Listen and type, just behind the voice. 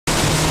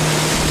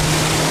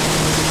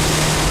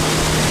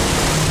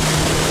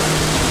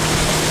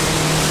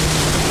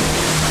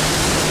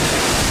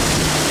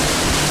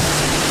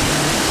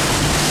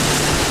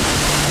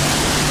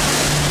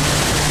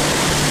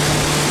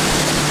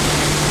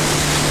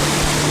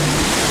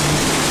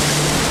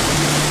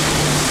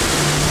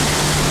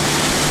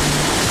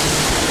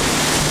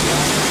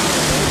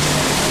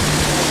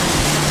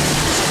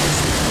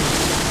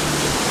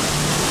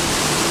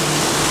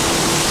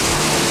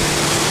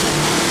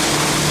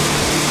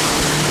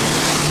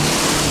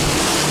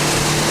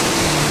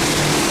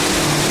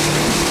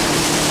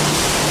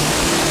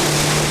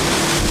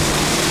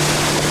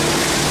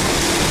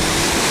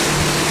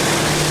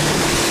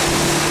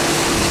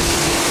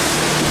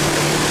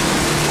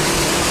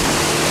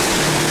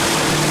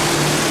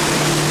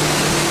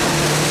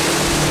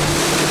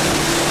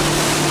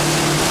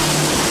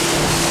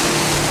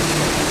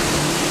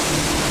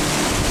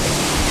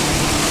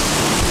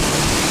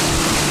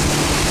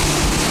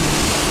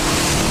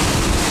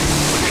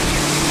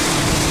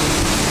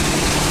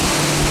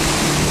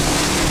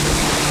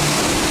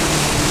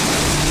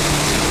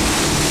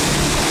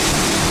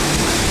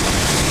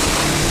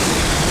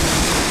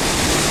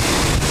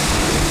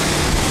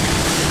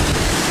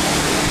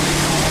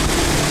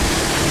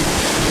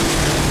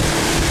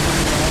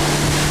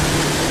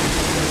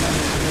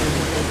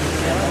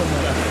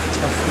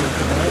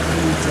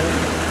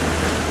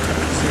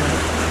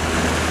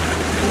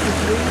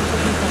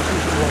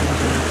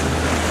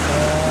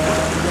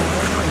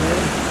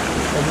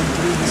een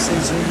tweede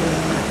seizoen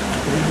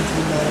moeten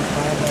we naar een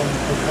paar dagen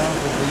per dag,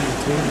 of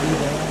 2-3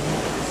 dagen.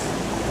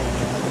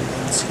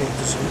 En het schijnt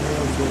dus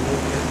heel veel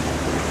op.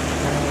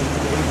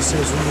 Het hele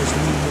seizoen is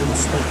nu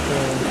non-stop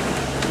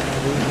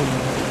regen.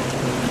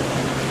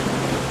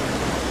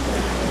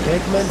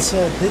 Kijk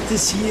mensen, dit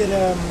is hier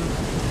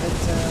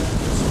het...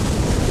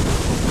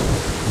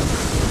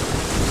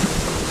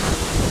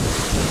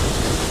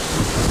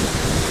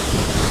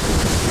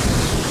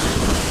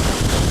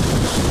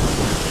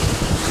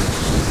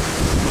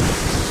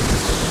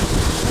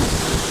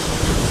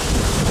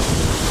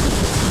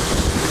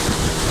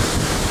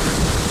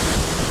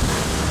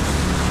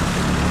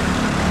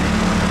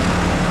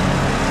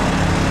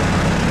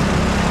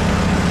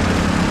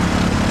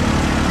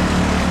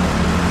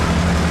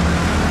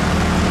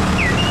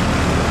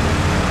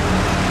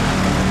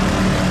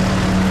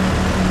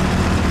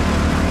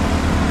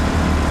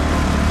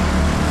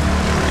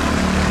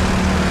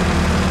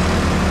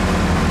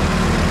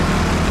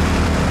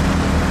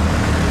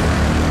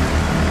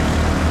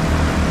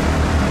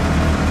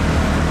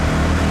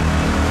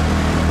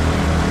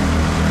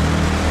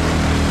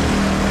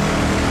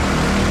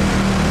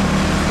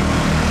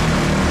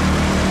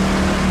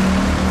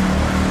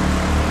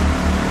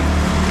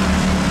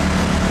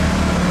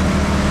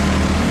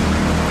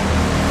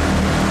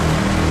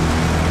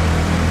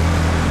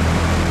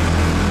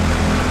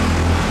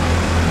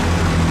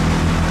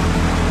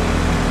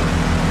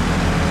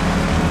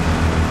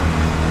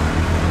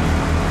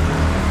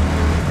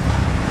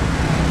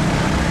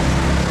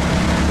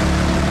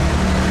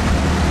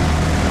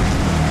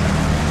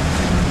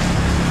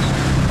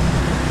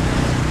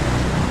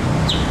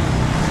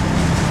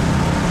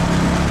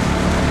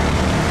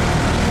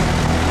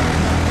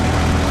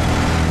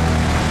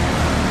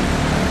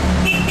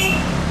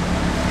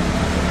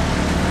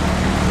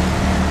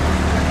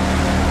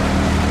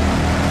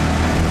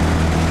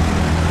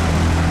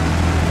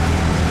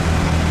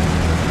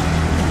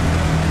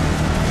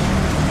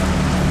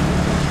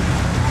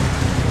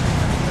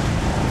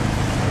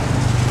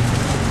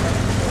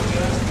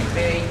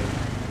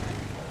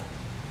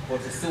 for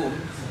the soup,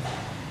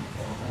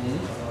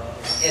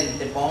 and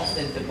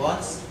the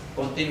bonds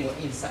continue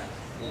inside.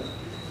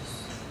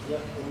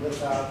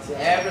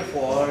 Every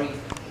 4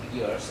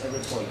 years,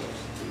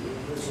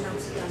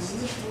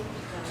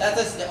 That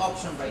is the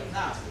option right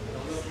now.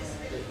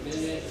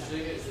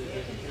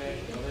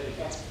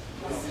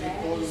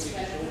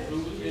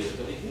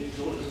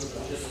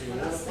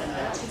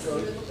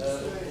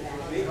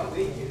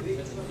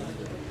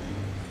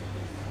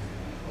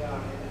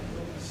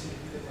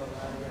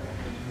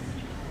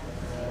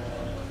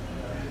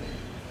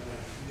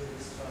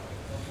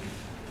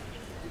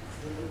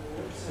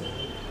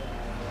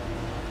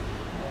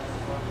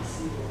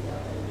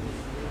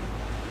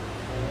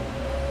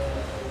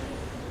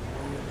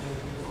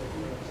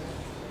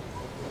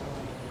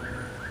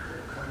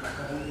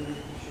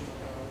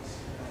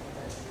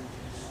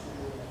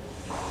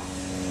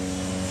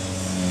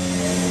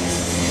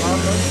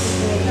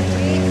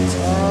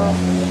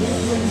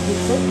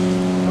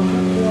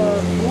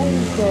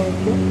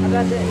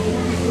 Aber die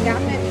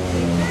Gamme.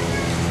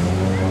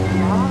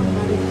 Ja,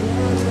 maar ik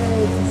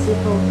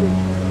zit ook in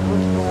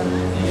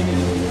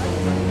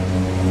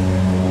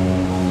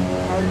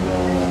en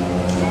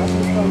dat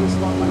is wel eens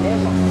wat maar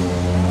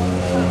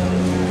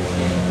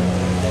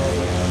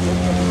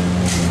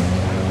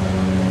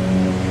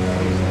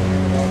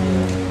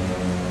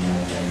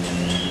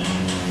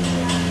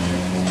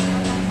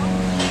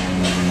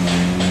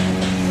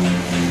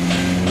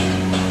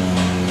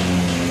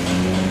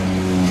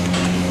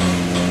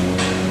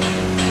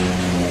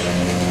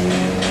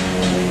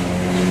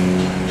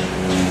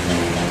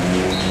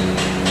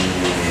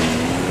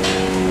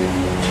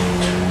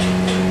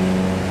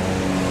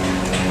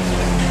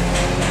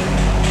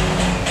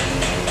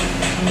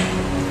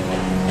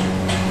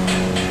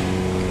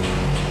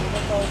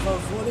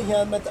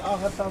met de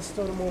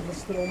Agatha-storm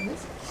overstroomd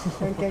is.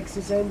 En kijk,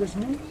 ze zijn dus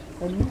nu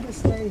een nieuwe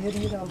steiger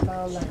hier aan het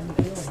aanleggen,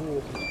 heel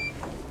hoog.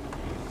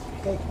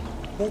 Kijk,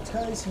 dit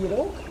huis hier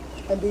ook.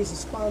 En deze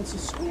Spaanse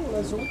school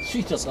en zo.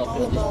 Ziet dat al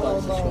veel, die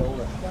Spaanse school.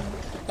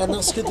 Ja. En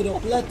als je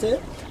erop let, hè,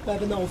 we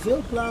hebben al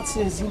veel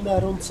plaatsen gezien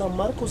daar rond San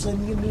Marcos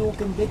en hier nu ook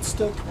in dit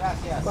stuk,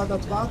 waar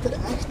dat water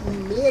echt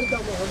meer dan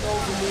een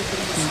halve meter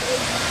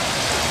bestijgt.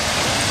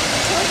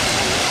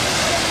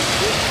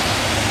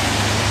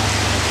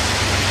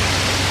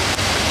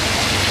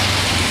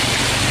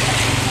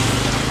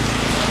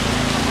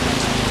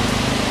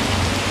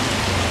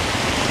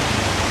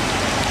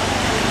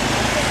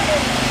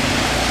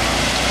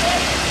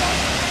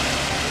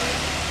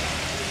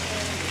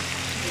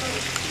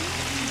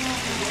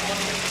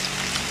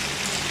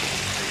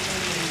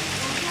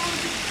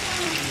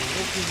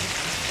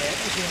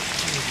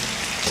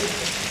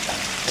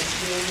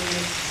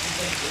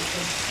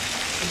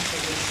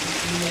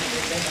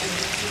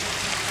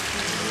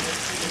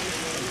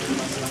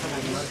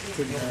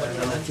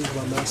 Relatief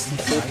wat naast die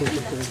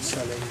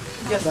fototentoonstelling.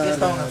 Dat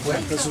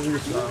is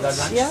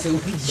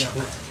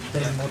een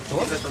Per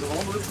motor?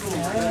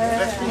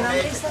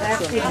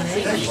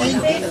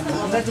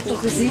 We hebben toch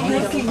gezien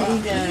dat in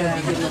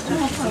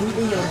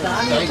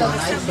Jordanië dat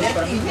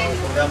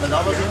Ja, maar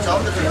dat was iets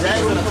anders. We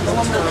zijn er nog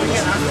allemaal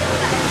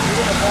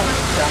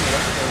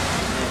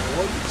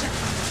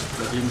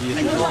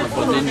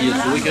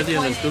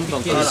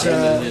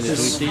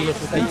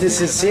Het is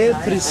een zeer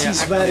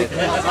precies werk.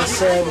 Als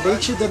je een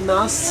beetje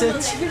ernaast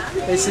zit,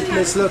 is het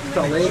mislukt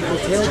al. Je moet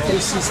heel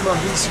precies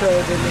magie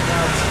schuiven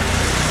inderdaad.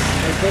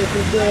 En kijk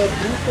op de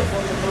boeken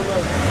van de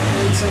mannen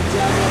in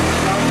Santiago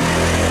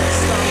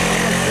staan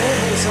alle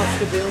vogels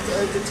afgebeeld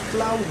uit het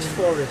Cloud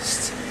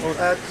Forest.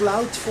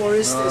 Cloud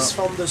Forest is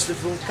van dus de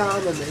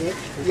vulkanen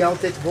die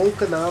altijd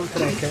wolken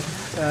aantrekken.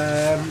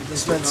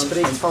 Dus men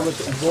spreekt van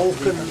het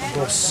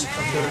wolkenbos.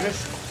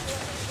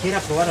 ¿Quiere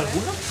probar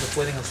alguno? Lo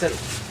pueden hacer.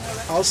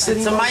 Als er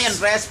It's a iemand... Mayan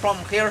dress from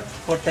here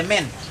for the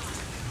men.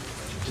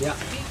 Ja.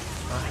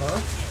 Aha.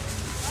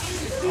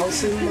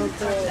 Als er iemand...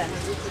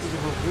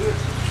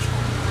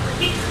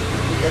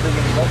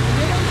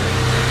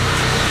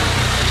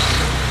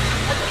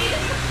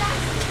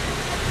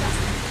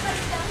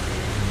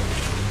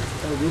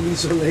 Dat wil niet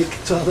zo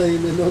lijken terwijl je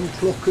een enorm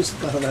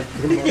klokkenspel hebt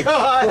gemaakt.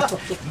 Ja,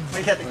 maar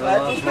je hebt het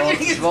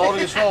Ja, zware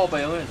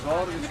geschapen, jongen.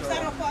 Zware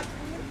geschapen.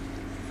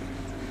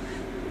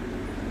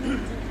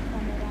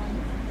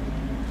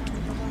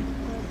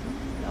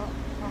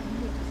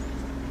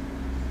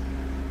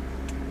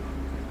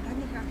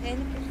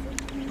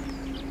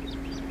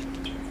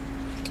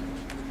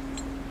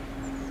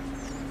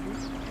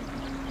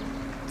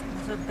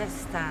 zo het best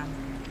staan.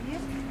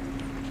 Hier?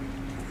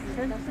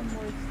 Dat is een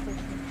mooi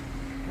stukje.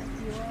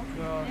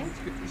 Ja,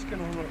 iets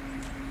kunnen we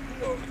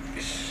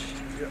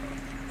ja.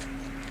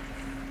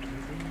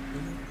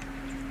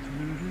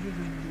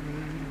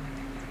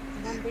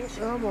 En dan deze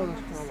samen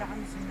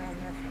zijn dan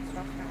met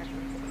slagvaart.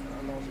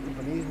 En als ik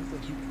beneden moet,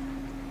 dan zie ik.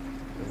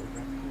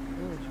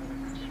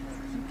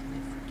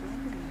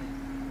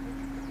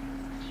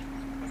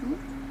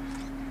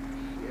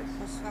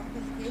 Als zwart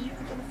is geen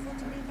telefoon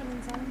te nemen.